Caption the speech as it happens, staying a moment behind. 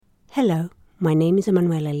Hello, my name is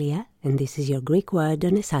Emanuela Lia, and this is your Greek word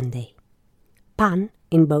on a Sunday. Pan,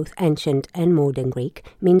 in both ancient and modern Greek,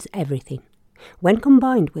 means everything. When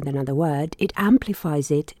combined with another word, it amplifies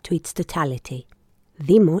it to its totality.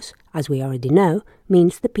 Demos, as we already know,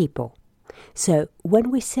 means the people. So when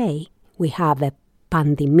we say we have a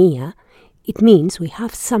pandemia, it means we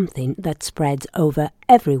have something that spreads over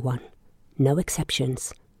everyone. No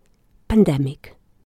exceptions. Pandemic.